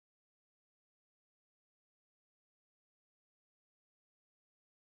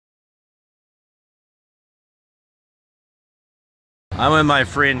I'm with my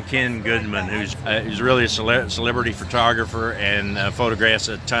friend Ken Goodman, who's really a celebrity photographer and photographs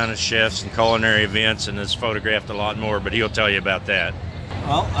a ton of chefs and culinary events, and has photographed a lot more, but he'll tell you about that.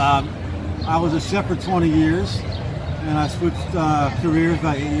 Well, I was a chef for 20 years, and I switched careers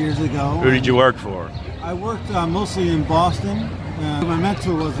about 8 years ago. Who did you work for? I worked mostly in Boston. My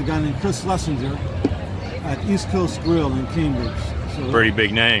mentor was a guy named Chris Schlesinger at East Coast Grill in Cambridge. So, pretty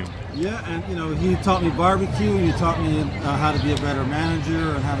big name. Yeah, and you know, he taught me barbecue. He taught me how to be a better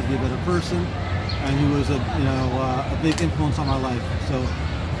manager and how to be a better person. And he was a big influence on my life. So,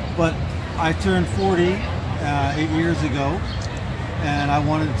 but I turned 40 8 years ago, and I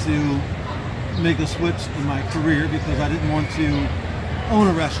wanted to make a switch in my career because I didn't want to own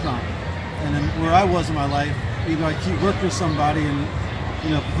a restaurant. And then where I was in my life, either I keep working for somebody and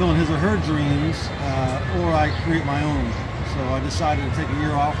fulfilling his or her dreams, or I create my own. So I decided to take a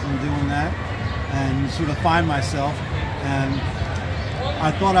year off from doing that and sort of find myself. And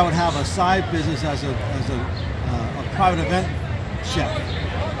I thought I would have a side business as a private event chef.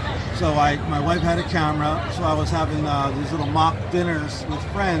 So my wife had a camera, so I was having these little mock dinners with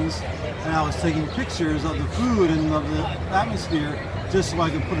friends, and I was taking pictures of the food and of the atmosphere just so I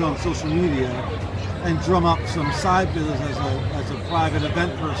could put it on social media and drum up some side business as a private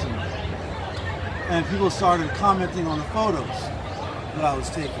event person. And people started commenting on the photos that I was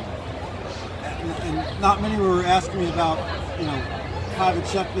taking. And not many were asking me about, private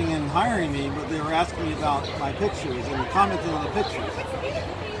chefing and hiring me, but they were asking me about my pictures and commenting on the pictures.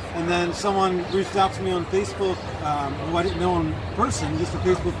 And then someone reached out to me on Facebook, who I didn't know in person, just a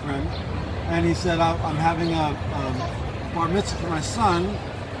Facebook friend, and he said, I'm having a bar mitzvah for my son,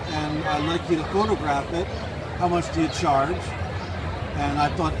 and I'd like you to photograph it. How much do you charge? And I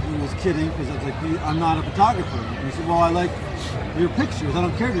thought he was kidding because I was like, I'm not a photographer. And he said, well, I like your pictures. I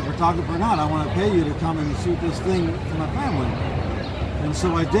don't care if you're a photographer or not. I want to pay you to come and shoot this thing for my family. And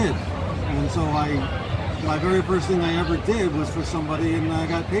so I did. And so my very first thing I ever did was for somebody, and I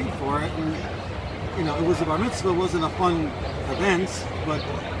got paid for it. And it was a bar mitzvah. It wasn't a fun event, but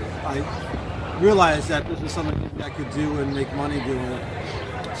I realized that this was something I could do and make money doing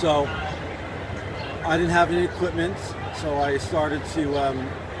it. So I didn't have any equipment. So I started to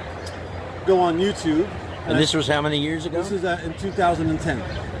go on YouTube. And this was how many years ago? This is in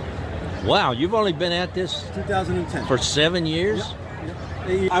 2010. Wow, you've only been at this 2010 for 7 years?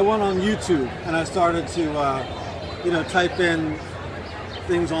 Yep. I went on YouTube and I started to, type in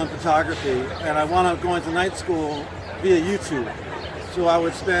things on photography. And I wound up going to night school via YouTube. So I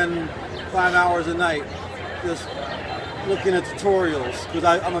would spend 5 hours a night just looking at tutorials because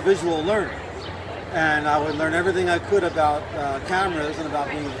I'm a visual learner. And I would learn everything I could about cameras and about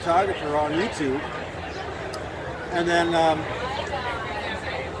being a photographer on YouTube. And then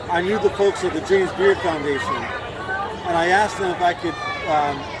I knew the folks at the James Beard Foundation, and I asked them if I could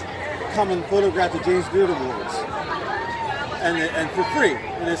come and photograph the James Beard Awards, and for free.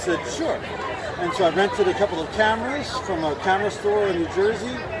 And they said, sure. And so I rented a couple of cameras from a camera store in New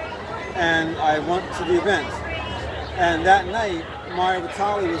Jersey, and I went to the event. And that night, Mario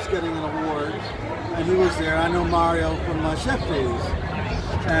Batali was getting an award, and he was there. I know Mario from my chef days.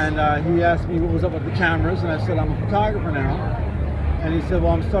 And he asked me what was up with the cameras, and I said, I'm a photographer now. And he said,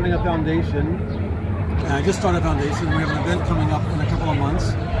 well, I'm starting a foundation. And I just started a foundation. We have an event coming up in a couple of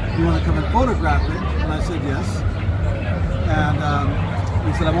months. You want to come and photograph it? And I said, yes. And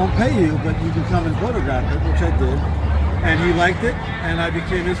he said, I won't pay you, but you can come and photograph it, which I did. And he liked it, and I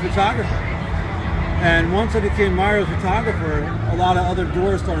became his photographer. And once I became Mario's photographer, a lot of other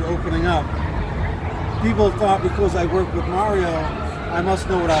doors started opening up. People thought because I worked with Mario, I must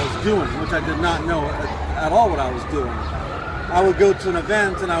know what I was doing, which I did not know at all what I was doing. I would go to an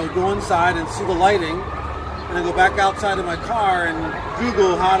event and I would go inside and see the lighting, and then go back outside of my car and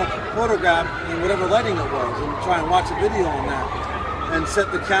Google how to photograph in whatever lighting it was, and try and watch a video on that, and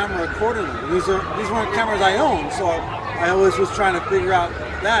set the camera accordingly. These weren't cameras I owned, so I always was trying to figure out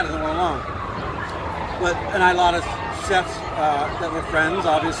that as I went along. And I had a lot of chefs that were friends.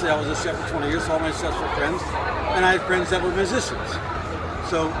 Obviously, I was a chef for 20 years, so all my chefs were friends. And I had friends that were musicians.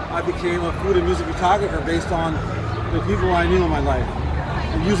 So I became a food and music photographer based on the people I knew in my life.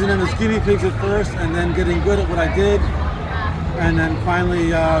 And using them as guinea pigs at first, and then getting good at what I did. And then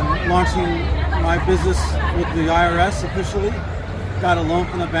finally launching my business with the IRS officially. Got a loan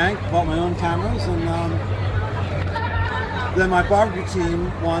from the bank, bought my own cameras, and then my barbecue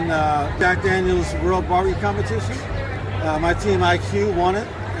team won Jack Daniel's World Barbecue Competition. My team IQ won it,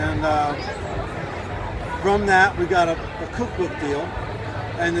 and from that we got a cookbook deal.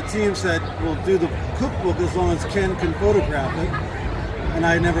 And the team said, we'll do the cookbook as long as Ken can photograph it. And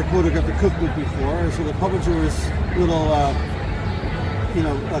I had never photographed a cookbook before, so the publisher was a little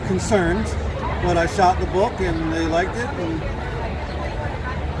concerned, but I shot the book and they liked it, and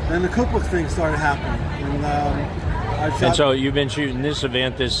then the cookbook thing started happening. And so you've been shooting this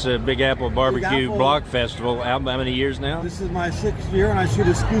event, this Big Apple Barbecue Block Festival, how many years now? This is my 6th year, and I shoot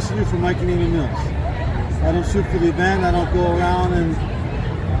exclusively for Mike and Amy Mills. I don't shoot for the event. I don't go around and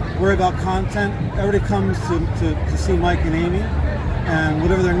worry about content. Everybody comes to see Mike and Amy, and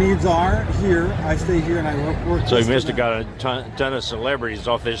whatever their needs are here, I stay here and I work. So you must have got a ton of celebrities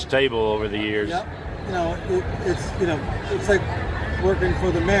off this table over the years. Yep. It's like working for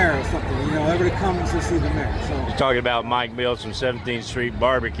the mayor or something. Everybody comes to see the mayor. So you're talking about Mike Mills from 17th Street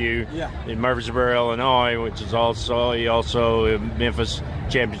Barbecue in Murfreesboro, Illinois, which is also Memphis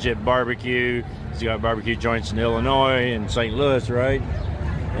Championship Barbecue. He's got barbecue joints in Illinois and St. Louis, right?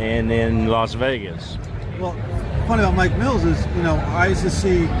 And then Las Vegas. Well, funny about Mike Mills is, I used to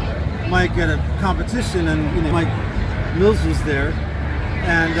see Mike at a competition, and Mike Mills was there,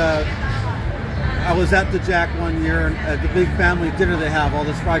 and I was at the Jack one year, and at the big family dinner they have, all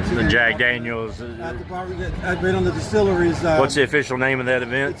this fried chicken. The Jack Daniels. At the barbecue, right on the distilleries. What's the official name of that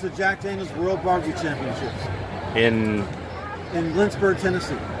event? It's the Jack Daniels World Barbecue Championships. In Lynchburg,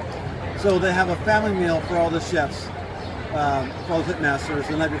 Tennessee. So they have a family meal for all the chefs, for all the pitmasters,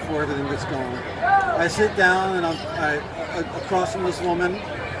 the night before everything gets going. I sit down and I'm across from this woman,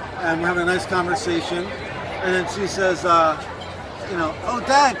 and we're having a nice conversation, and then she says, oh,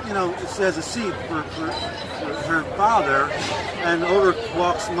 Dad, she has a seat for her father, and over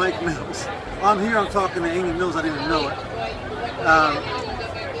walks Mike Mills. I'm here, I'm talking to Amy Mills, I didn't even know it.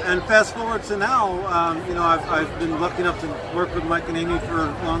 And fast forward to now, I've been lucky enough to work with Mike and Amy for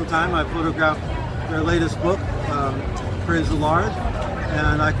a long time. I photographed their latest book, Praise the Lord,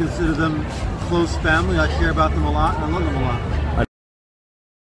 and I consider them close family. I care about them a lot, and I love them a lot.